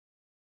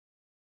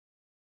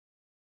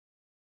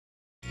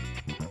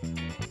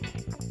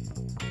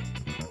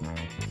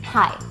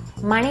Hi,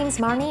 my name's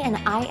Marni and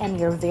I am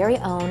your very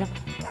own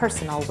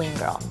personal wing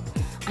girl.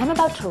 I'm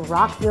about to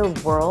rock your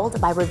world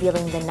by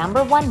revealing the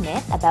 #1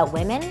 myth about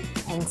women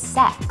and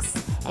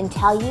sex and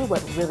tell you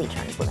what really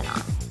turns women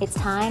on. It's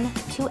time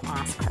to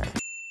ask her.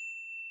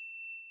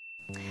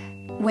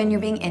 When you're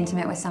being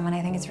intimate with someone,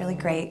 I think it's really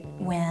great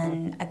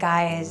when a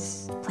guy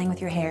is playing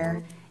with your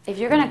hair. If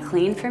you're gonna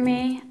clean for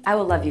me, I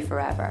will love you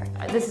forever.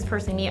 This is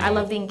personally me. I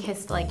love being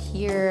kissed like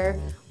here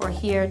or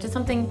here, just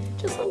something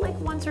just like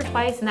once or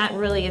twice, and that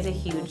really is a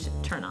huge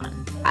turn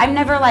on. I'm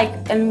never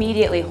like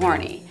immediately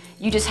horny.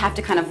 You just have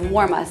to kind of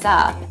warm us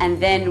up, and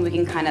then we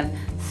can kind of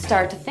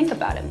start to think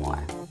about it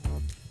more.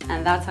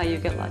 And that's how you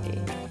get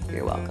lucky.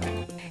 You're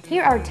welcome.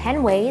 Here are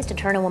 10 ways to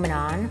turn a woman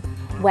on,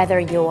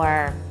 whether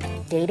you're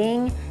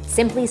dating,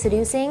 simply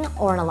seducing,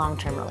 or in a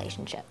long-term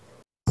relationship.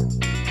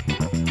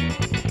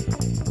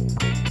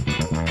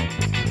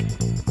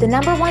 The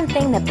 #1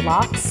 thing that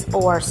blocks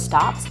or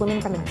stops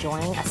women from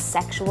enjoying a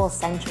sexual,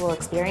 sensual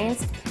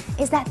experience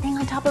is that thing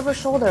on top of her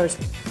shoulders,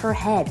 her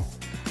head.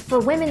 For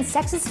women,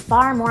 sex is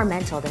far more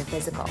mental than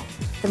physical.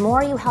 The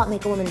more you help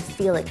make a woman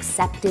feel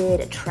accepted,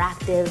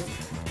 attractive,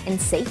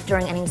 and safe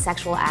during any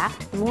sexual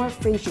act, the more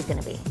free she's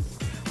gonna be.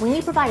 When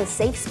you provide a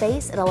safe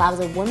space, it allows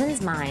a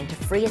woman's mind to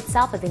free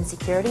itself of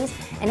insecurities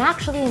and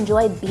actually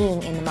enjoy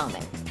being in the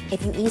moment.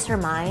 If you ease her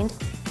mind,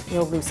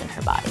 you'll loosen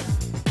her body.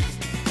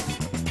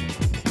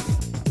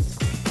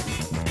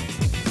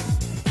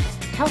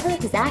 Tell her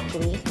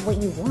exactly what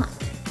you want.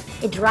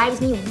 It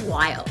drives me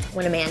wild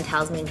when a man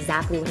tells me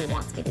exactly what he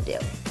wants me to do.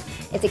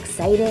 It's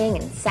exciting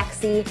and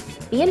sexy.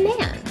 Be a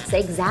man. Say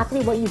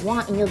exactly what you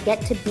want and you'll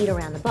get to beat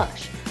around the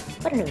bush,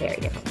 but in a very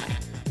different way.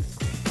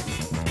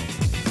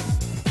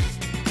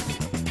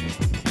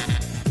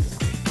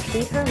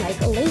 Treat her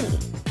like a lady.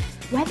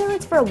 Whether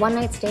it's for a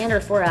one-night stand or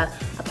for a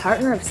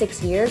partner of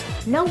 6 years,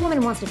 no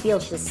woman wants to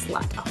feel she's a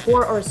slut, a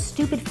whore, or a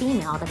stupid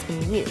female that's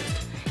been used.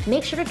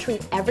 Make sure to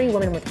treat every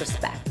woman with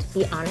respect.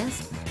 Be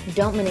honest,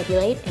 don't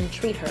manipulate, and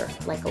treat her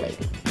like a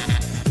lady.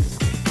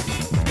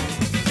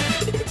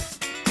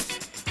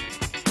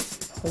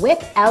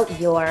 Whip out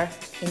your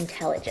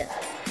intelligence.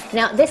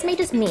 Now, this may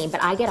just me,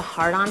 but I get a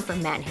hard-on for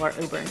men who are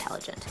uber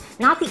intelligent.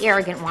 Not the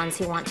arrogant ones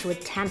who want to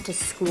attempt to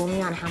school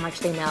me on how much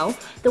they know,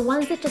 the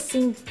ones that just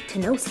seem to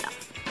know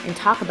stuff and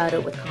talk about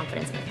it with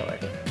confidence and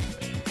authority.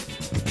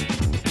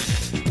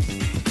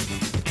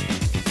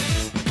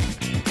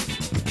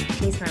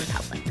 Tease her in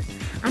public.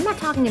 I'm not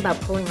talking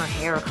about pulling her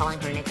hair or calling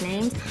her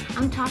nicknames.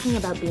 I'm talking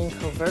about being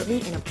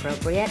covertly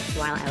inappropriate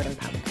while out in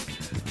public.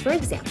 For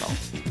example,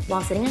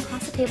 while sitting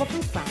across the table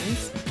from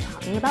friends,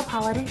 talking about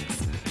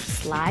politics,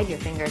 slide your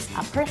fingers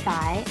up her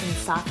thigh and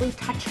softly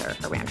touch her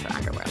around her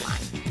underwear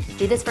line.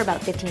 Do this for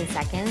about 15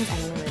 seconds and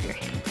then remove your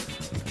hand.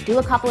 Do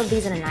a couple of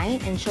these in a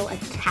night and she'll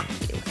attack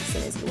you as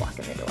soon as you walk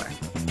in the door.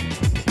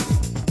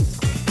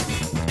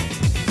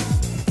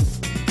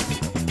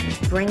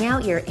 Bring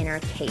out your inner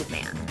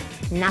caveman.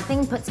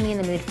 Nothing puts me in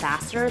the mood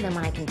faster than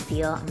when I can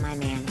feel my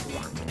man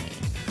wanting me.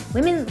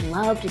 Women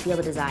love to feel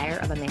the desire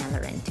of a man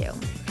they're into.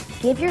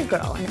 Give your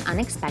girl an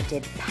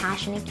unexpected,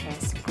 passionate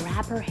kiss,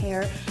 grab her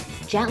hair,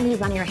 gently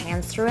run your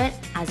hands through it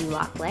as you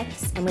lock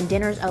lips, and when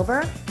dinner's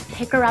over,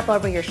 pick her up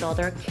over your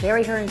shoulder,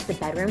 carry her into the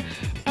bedroom,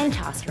 and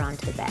toss her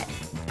onto the bed.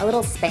 A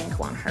little spank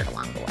won't hurt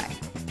along the way.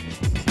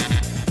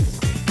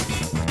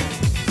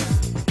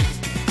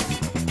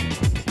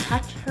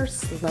 Touch her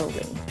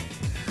slowly.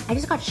 I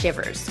just got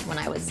shivers when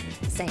I was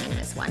saying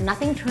this one.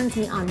 Nothing turns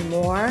me on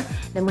more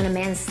than when a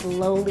man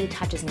slowly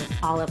touches me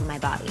all over my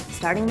body,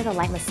 starting with a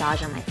light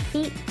massage on my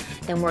feet,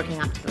 then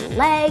working up to the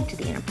leg, to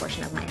the inner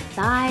portion of my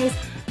thighs,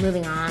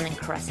 moving on and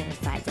caressing the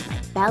sides of my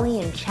belly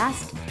and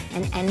chest,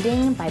 and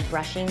ending by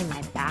brushing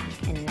my back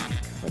and neck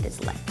with his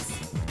lips.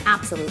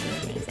 Absolutely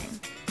amazing.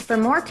 For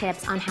more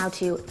tips on how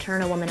to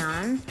turn a woman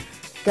on,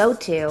 go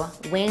to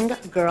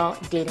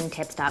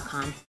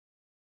winggirldatingtips.com.